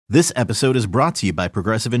This episode is brought to you by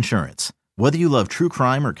Progressive Insurance. Whether you love true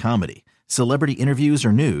crime or comedy, celebrity interviews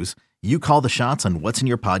or news, you call the shots on what's in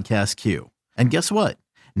your podcast queue. And guess what?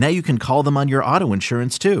 Now you can call them on your auto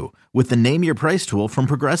insurance too with the Name Your Price tool from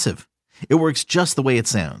Progressive. It works just the way it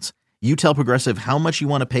sounds. You tell Progressive how much you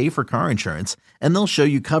want to pay for car insurance, and they'll show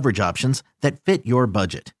you coverage options that fit your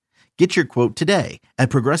budget. Get your quote today at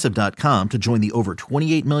Progressive.com to join the over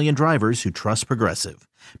 28 million drivers who trust Progressive.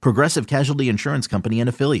 Progressive Casualty Insurance Company and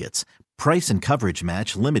Affiliates. Price and coverage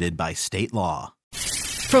match limited by state law.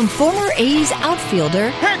 From former A's outfielder...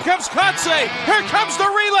 Here comes Kotsay! Here comes the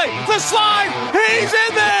relay! The slide! He's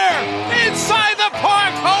in there! Inside the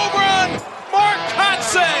park! Home run! Mark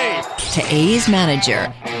Kotsay! To A's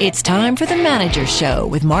manager. It's time for the Manager Show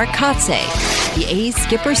with Mark Kotsay. The A's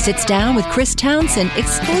skipper sits down with Chris Townsend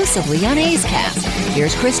exclusively on A's Cast.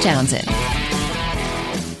 Here's Chris Townsend.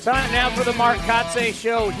 Time now for the Mark Kotsay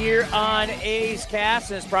Show here on A's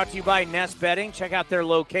Cast, and it's brought to you by Nest Betting. Check out their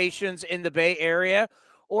locations in the Bay Area,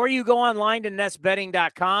 or you go online to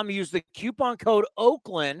nestbetting.com. Use the coupon code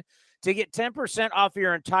Oakland to get 10% off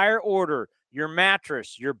your entire order, your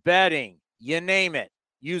mattress, your bedding, you name it.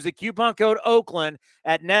 Use the coupon code Oakland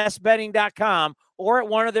at nestbetting.com or at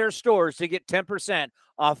one of their stores to get 10%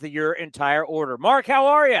 off your entire order. Mark, how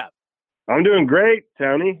are you? I'm doing great,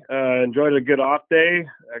 Tony. Enjoyed a good off day.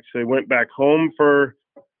 Actually went back home for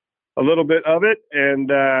a little bit of it and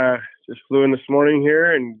just flew in this morning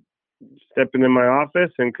here and stepping in my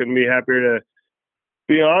office and couldn't be happier to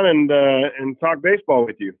be on and talk baseball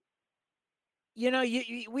with you. You know,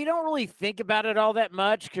 we don't really think about it all that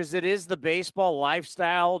much because it is the baseball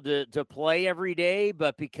lifestyle to play every day.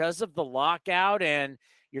 But because of the lockout and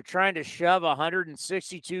you're trying to shove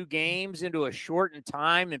 162 games into a shortened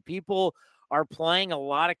time and people are playing a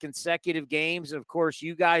lot of consecutive games. And, of course,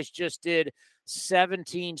 you guys just did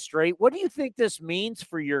 17 straight. What do you think this means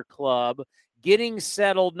for your club getting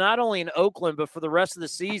settled not only in Oakland but for the rest of the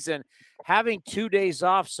season, having 2 days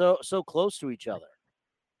off so close to each other?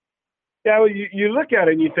 Yeah, well, you look at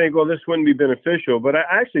it and you think, well, this wouldn't be beneficial, but I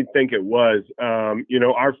actually think it was.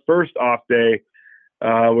 Our first off day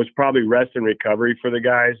was probably rest and recovery for the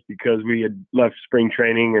guys because we had left spring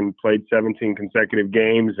training and played 17 consecutive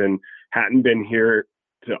games and hadn't been here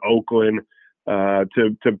to Oakland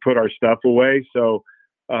to put our stuff away. So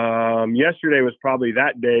yesterday was probably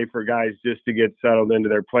that day for guys just to get settled into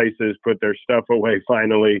their places, put their stuff away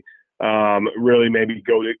finally, really maybe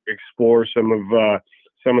go to explore some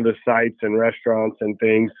of the sites and restaurants and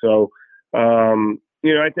things. So,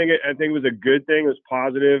 I think it was a good thing. It was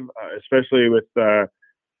positive, especially with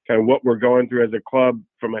kind of what we're going through as a club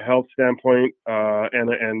from a health standpoint,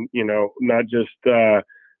 and not just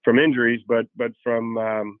from injuries, but from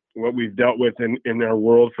what we've dealt with in our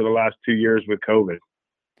world for the last 2 years with COVID.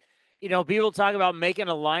 You know, people talk about making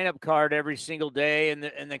a lineup card every single day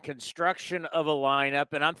and the construction of a lineup,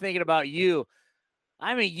 and I'm thinking about you.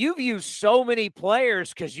 I mean, you've used so many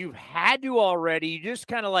players because you've had to already. You just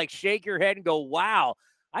kind of like shake your head and go, wow,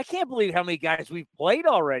 I can't believe how many guys we've played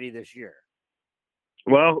already this year.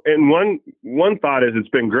 Well, and one thought is it's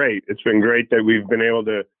been great. It's been great that we've been able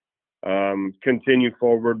to continue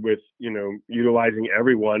forward with, utilizing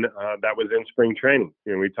everyone that was in spring training.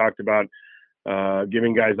 We talked about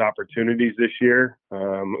giving guys opportunities this year.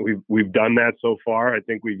 We've done that so far. I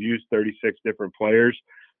think we've used 36 different players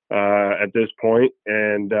at this point,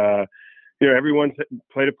 and everyone's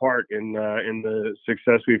played a part in the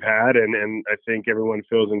success we've had, and I think everyone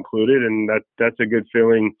feels included, and that's a good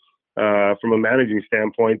feeling from a managing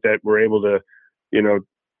standpoint that we're able to,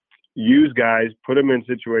 use guys, put them in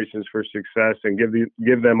situations for success, and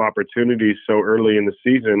give them opportunities so early in the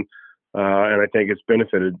season, and I think it's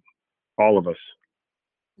benefited all of us.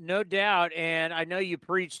 No doubt, and I know you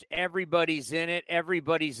preached everybody's in it,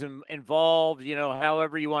 everybody's involved,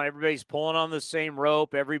 however you want. Everybody's pulling on the same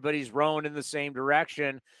rope, everybody's rowing in the same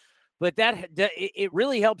direction. But it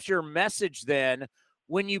really helps your message then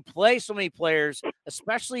when you play so many players,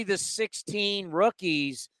 especially the 16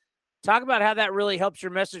 rookies. Talk about how that really helps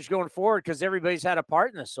your message going forward because everybody's had a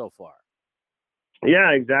part in this so far. Yeah,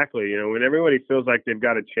 exactly. When everybody feels like they've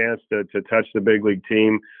got a chance to touch the big league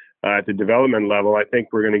team, at the development level, I think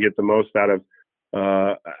we're going to get the most out of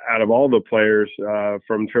all the players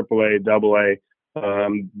from AAA, AA.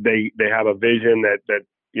 They have a vision that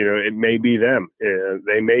it may be them.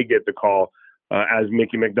 They may get the call, as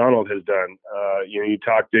Mickey McDonald has done. You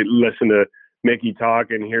listen to Mickey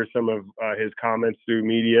talk and hear some of his comments through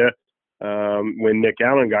media. When Nick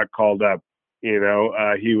Allen got called up, he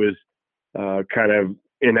was kind of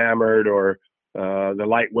enamored, or the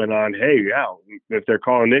light went on. Hey, yeah, if they're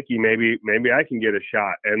calling Nicky, maybe I can get a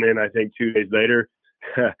shot. And then I think 2 days later,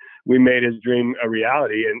 we made his dream a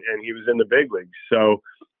reality, and he was in the big leagues. So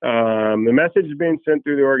the message is being sent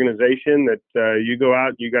through the organization that you go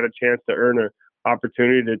out, you got a chance to earn an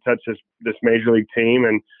opportunity to touch this major league team.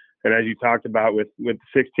 And as you talked about with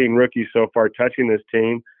 16 rookies so far touching this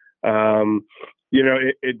team,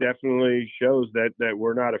 it definitely shows that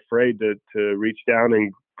we're not afraid to reach down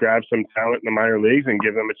and grab some talent in the minor leagues and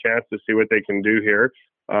give them a chance to see what they can do here.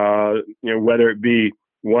 Whether it be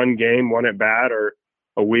one game, one at bat, or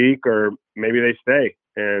a week, or maybe they stay.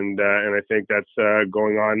 And I think that's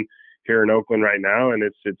going on here in Oakland right now. And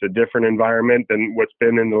it's a different environment than what's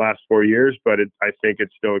been in the last 4 years, but I think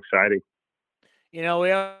it's still exciting. We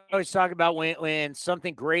always talk about when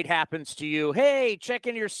something great happens to you, hey, check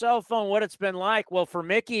in your cell phone, what it's been like. Well, for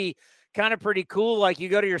Mickey, kind of pretty cool. Like you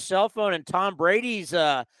go to your cell phone and Tom Brady's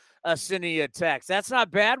sending you a text. That's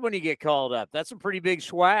not bad when you get called up. That's a pretty big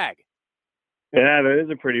swag. Yeah, that is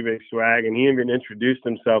a pretty big swag. And he even introduced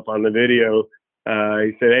himself on the video.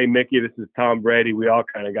 He said, hey, Mickey, this is Tom Brady. We all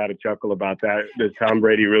kind of got a chuckle about that. Does Tom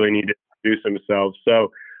Brady really need to introduce himself?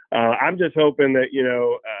 So I'm just hoping that,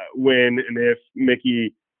 when and if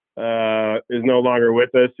Mickey is no longer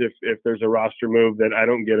with us, if there's a roster move, that I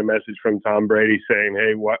don't get a message from Tom Brady saying,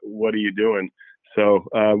 hey, what are you doing? So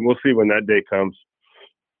we'll see when that day comes.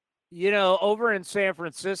 Over in San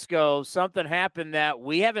Francisco, something happened that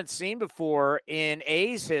we haven't seen before in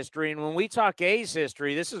A's history. And when we talk A's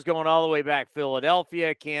history, this is going all the way back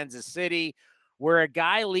Philadelphia, Kansas City, where a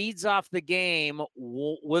guy leads off the game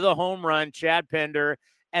with a home run, Chad Pender,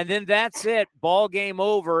 and then that's it, ball game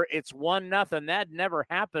over. It's 1-0. That never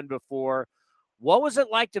happened before. What was it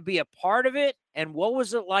like to be a part of it, and what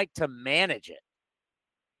was it like to manage it?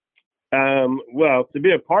 Well, to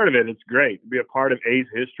be a part of it, it's great to be a part of A's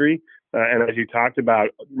history. And as you talked about,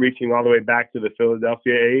 reaching all the way back to the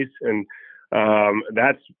Philadelphia A's, and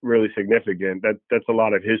that's really significant. That's a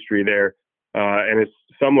lot of history there. And it's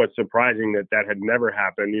somewhat surprising that had never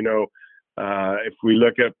happened. If we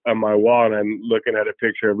look at on my wall, and I'm looking at a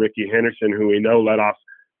picture of Ricky Henderson, who we know led off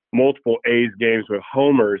multiple A's games with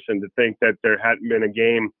homers, and to think that there hadn't been a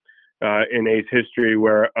game in A's history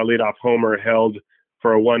where a leadoff homer held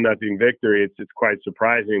for a 1-0 victory, it's quite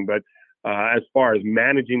surprising. But as far as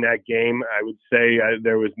managing that game, I would say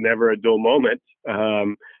there was never a dull moment.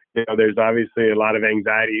 There's obviously a lot of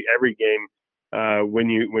anxiety every game when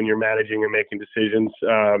you're managing and making decisions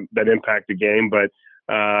that impact the game. But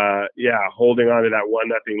holding on to that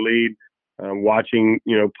 1-0 lead, watching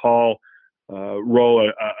Paul roll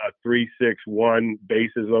a 3-6-1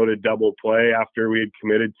 bases loaded double play after we had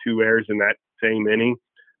committed 2 errors in that same inning.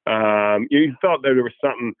 You felt that there was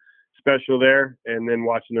something special there, and then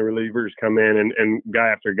watching the relievers come in and guy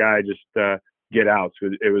after guy just get outs.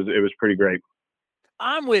 It was pretty great.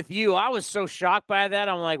 I'm with you. I was so shocked by that.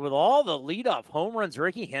 I'm like, with all the leadoff home runs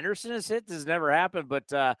Ricky Henderson has hit, this has never happened,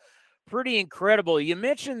 but pretty incredible. You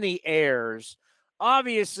mentioned the errors.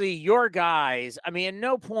 Obviously, your guys, at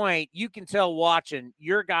no point you can tell watching,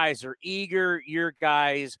 your guys are eager. Your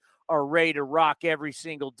guys are ready to rock every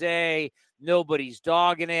single day. Nobody's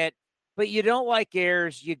dogging it, but you don't like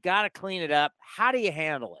errors. You got to clean it up. How do you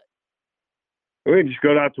handle it? We just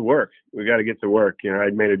go out to work. We got to get to work. I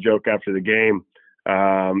made a joke after the game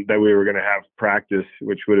that we were going to have practice,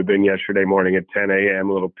 which would have been yesterday morning at 10 a.m.,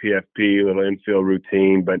 a little PFP, a little infield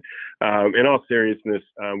routine. But in all seriousness,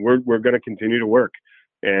 we're going to continue to work.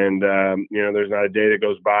 And, there's not a day that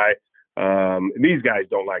goes by. These guys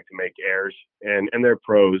don't like to make errors, and they're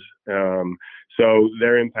pros. So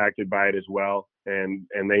they're impacted by it as well. And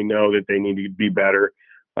they know that they need to be better,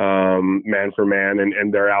 man for man,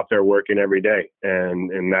 and they're out there working every day.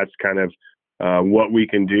 And that's kind of what we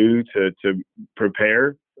can do to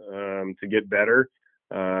prepare to get better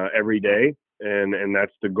every day. And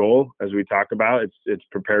that's the goal, as we talk about. It's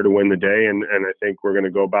prepare to win the day. And I think we're going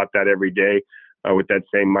to go about that every day with that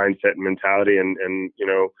same mindset and mentality,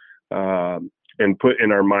 and put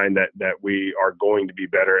in our mind that we are going to be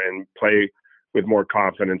better and play with more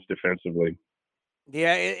confidence defensively.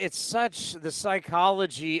 Yeah, it's such the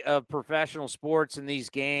psychology of professional sports in these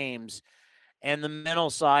games and the mental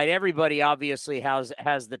side. Everybody obviously has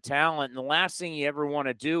the talent, and the last thing you ever want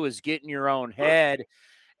to do is get in your own head.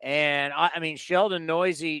 And Sheldon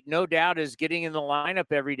Neuse, no doubt, is getting in the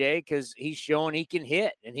lineup every day because he's showing he can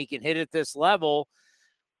hit, and he can hit at this level.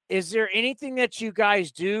 Is there anything that you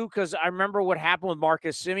guys do? Because I remember what happened with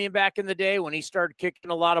Marcus Semien back in the day when he started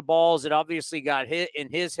kicking a lot of balls. It obviously got hit in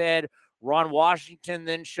his head. Ron Washington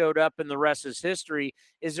then showed up, and the rest is history.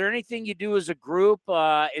 Is there anything you do as a group?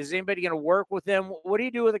 Is anybody going to work with him? What do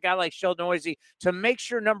you do with a guy like Sheldon Neuse to make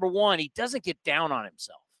sure, number one, he doesn't get down on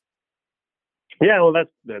himself? Yeah, well, that's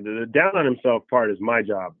the down on himself part is my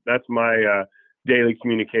job. That's my daily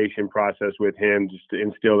communication process with him, just to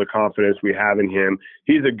instill the confidence we have in him.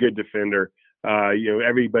 He's a good defender.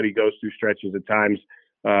 Everybody goes through stretches at times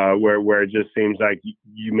where it just seems like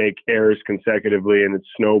you make errors consecutively and it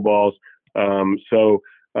snowballs.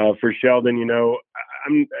 For Sheldon,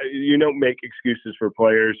 you don't make excuses for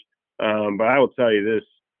players, but I will tell you this.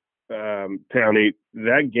 Townie,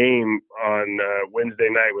 that game on Wednesday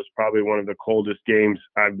night was probably one of the coldest games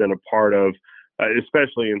I've been a part of,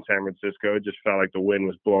 especially in San Francisco. It just felt like the wind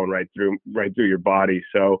was blowing right through your body.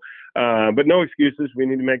 So, but no excuses. We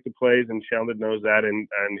need to make the plays, and Sheldon knows that, and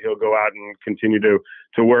he'll go out and continue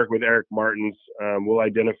to work with Eric Martins. We'll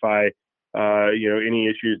identify, any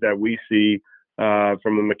issues that we see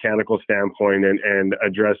from a mechanical standpoint and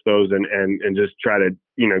address those and just try to,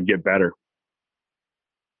 get better.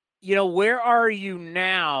 Where are you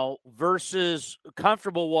now versus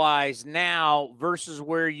comfortable-wise now versus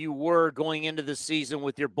where you were going into the season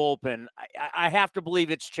with your bullpen? I have to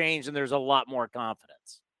believe it's changed and there's a lot more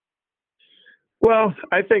confidence. Well,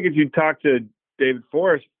 I think if you talk to David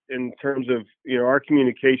Forrest in terms of, our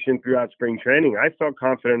communication throughout spring training, I felt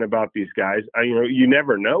confident about these guys. You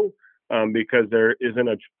never know because there isn't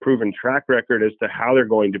a proven track record as to how they're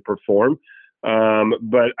going to perform.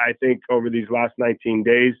 But I think over these last 19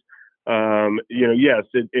 days, yes,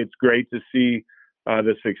 it's great to see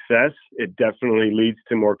the success. It definitely leads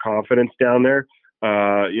to more confidence down there.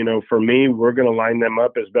 For me, we're going to line them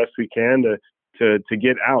up as best we can to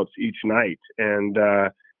get outs each night. And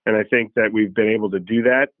I think that we've been able to do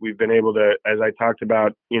that. We've been able to, as I talked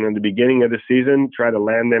about, in the beginning of the season, try to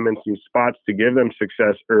land them in some spots to give them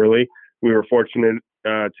success early. We were fortunate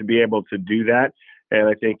to be able to do that. And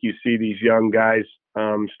I think you see these young guys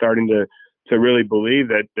starting to really believe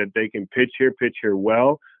that they can pitch here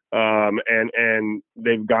well. And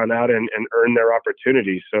they've gone out and earned their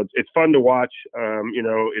opportunities. So it's fun to watch.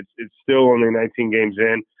 It's still only 19 games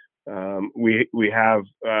in. We have,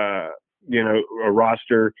 a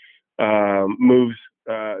roster moves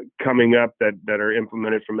coming up that are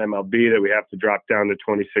implemented from MLB that we have to drop down to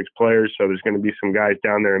 26 players. So there's going to be some guys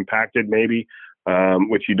down there impacted maybe,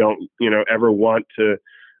 which you don't, ever want to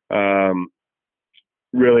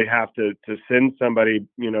really have to send somebody,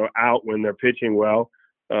 out when they're pitching well.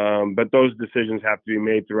 But those decisions have to be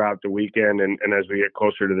made throughout the weekend and as we get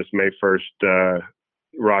closer to this May 1st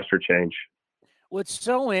roster change. What's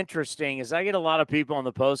so interesting is I get a lot of people on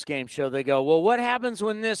the post-game show. They go, well, what happens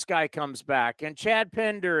when this guy comes back? And Chad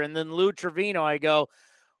Pender and then Lou Trevino. I go,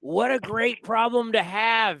 what a great problem to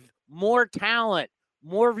have. More talent,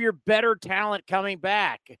 more of your better talent coming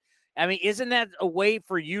back. I mean, isn't that a way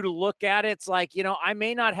for you to look at it? It's like, I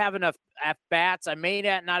may not have enough at-bats. I may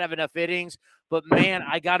not have enough innings, but, man,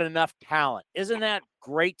 I got enough talent. Isn't that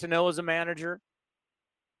great to know as a manager?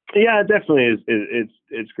 Yeah, it definitely is.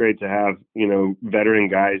 It's great to have, veteran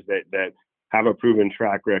guys that have a proven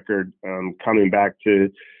track record coming back to,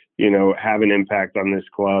 have an impact on this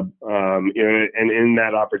club. And in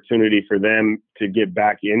that opportunity for them to get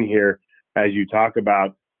back in here, as you talk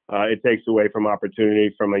about, it takes away from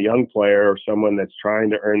opportunity from a young player or someone that's trying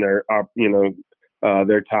to earn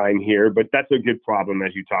their time here. But that's a good problem,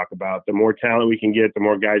 as you talk about. The more talent we can get, the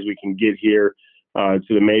more guys we can get here to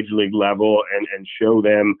the major league level and show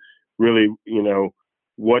them really,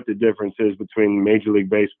 what the difference is between Major League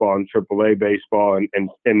Baseball and AAA baseball.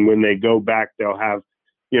 And when they go back, they'll have,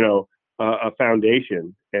 a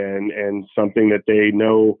foundation and something that they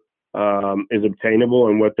know is obtainable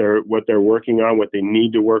and what they're working on, what they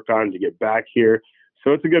need to work on to get back here.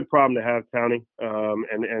 So it's a good problem to have, Townie.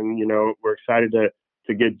 And we're excited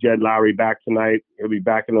to get Jed Lowry back tonight. He'll be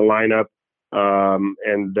back in the lineup.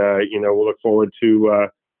 We'll look forward to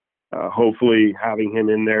hopefully having him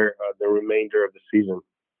in there the remainder of the season.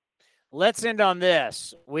 Let's end on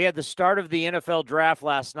this. We had the start of the NFL draft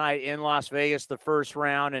last night in Las Vegas, the first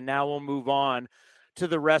round, and now we'll move on to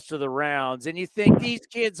the rest of the rounds. And you think these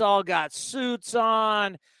kids all got suits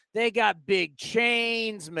on, they got big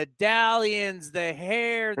chains, medallions, the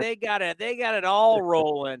hair, they got it all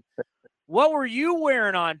rolling. What were you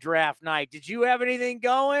wearing on draft night? Did you have anything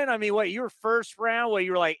going? I mean, you were first round?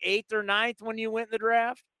 You were like 8th or 9th when you went in the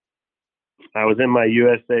draft? I was in my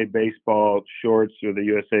USA Baseball shorts or the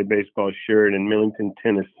USA Baseball shirt in Millington,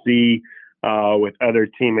 Tennessee, with other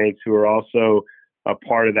teammates who were also a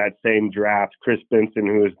part of that same draft. Chris Benson,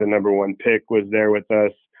 who was the number 1 pick, was there with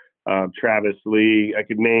us. Travis Lee. I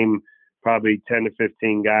could name probably 10 to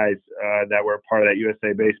 15 guys that were part of that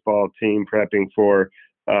USA Baseball team prepping for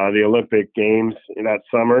the Olympic Games in that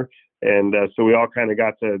summer. And so we all kind of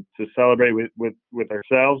got to celebrate with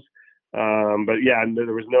ourselves. But yeah,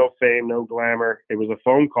 there was no fame, no glamour. It was a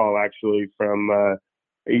phone call actually from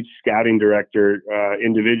each scouting director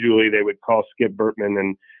individually. They would call Skip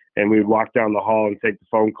Bertman, and we would walk down the hall and take the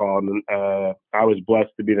phone call. And I was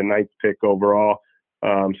blessed to be the 9th pick overall,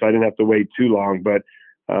 so I didn't have to wait too long. But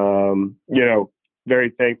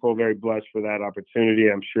very thankful, very blessed for that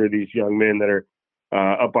opportunity. I'm sure these young men that are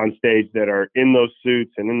up on stage, that are in those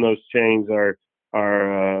suits and in those chains, are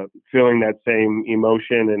feeling that same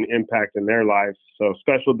emotion and impact in their lives. So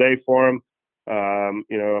special day for them.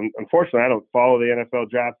 Unfortunately, I don't follow the NFL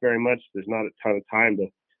draft very much. There's not a ton of time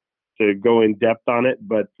to go in depth on it,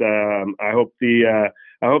 but I hope the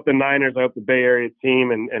Niners, I hope the Bay Area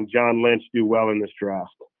team and John Lynch do well in this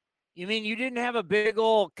draft. You mean you didn't have a big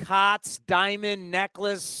old Kotz diamond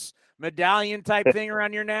necklace medallion type thing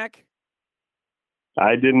around your neck?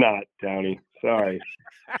 I did not, Downey. Sorry.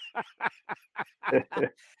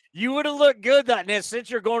 You would have looked good since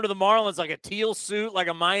you're going to the Marlins, like a teal suit, like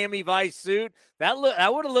a Miami Vice suit. That would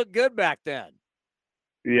have looked good back then.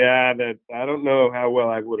 Yeah, I don't know how well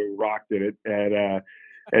I would have rocked it at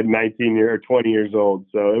 19 or 20 years old.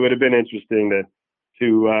 So it would have been interesting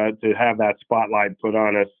to have that spotlight put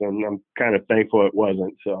on us, and I'm kind of thankful it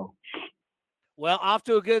wasn't. So. Well, off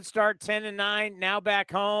to a good start, 10-9, now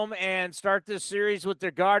back home, and start this series with the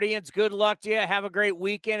Guardians. Good luck to you. Have a great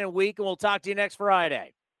weekend and we'll talk to you next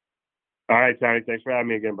Friday. All right, Tony. Thanks for having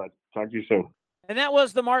me again, bud. Talk to you soon. And that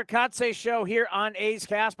was the Mark Kotsay Show here on A's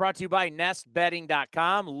Cast, brought to you by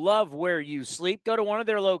NestBedding.com. Love where you sleep. Go to one of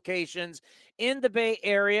their locations in the Bay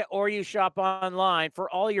Area, or you shop online for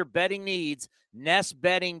all your bedding needs.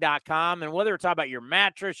 NestBedding.com. And whether it's talking about your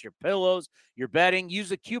mattress, your pillows, your bedding, use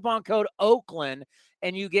the coupon code Oakland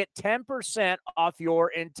and you get 10% off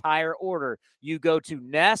your entire order. You go to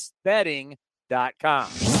NestBedding.com.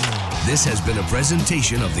 This has been a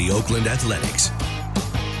presentation of the Oakland Athletics.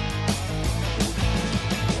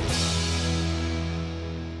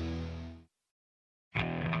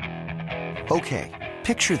 Okay,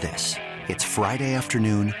 picture this. It's Friday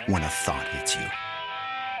afternoon when a thought hits you.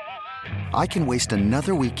 I can waste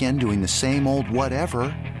another weekend doing the same old whatever,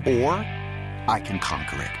 or I can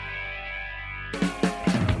conquer it.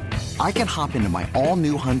 I can hop into my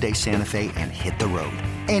all-new Hyundai Santa Fe and hit the road.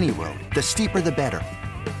 Any road. The steeper, the better.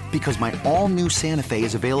 Because my all-new Santa Fe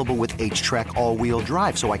is available with H-Track all-wheel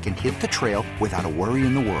drive, so I can hit the trail without a worry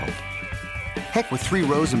in the world. Heck, with 3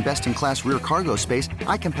 rows and best-in-class rear cargo space,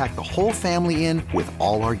 I can pack the whole family in with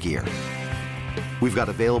all our gear. We've got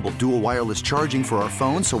available dual wireless charging for our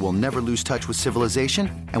phones, so we'll never lose touch with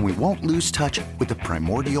civilization, and we won't lose touch with the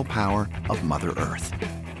primordial power of Mother Earth.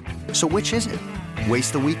 So which is it?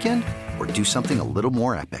 Waste the weekend or do something a little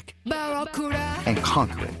more epic? And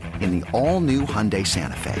conquer it in the all-new Hyundai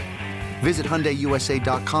Santa Fe. Visit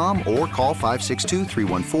HyundaiUSA.com or call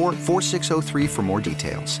 562-314-4603 for more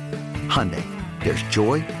details. Hyundai, there's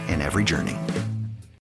joy in every journey.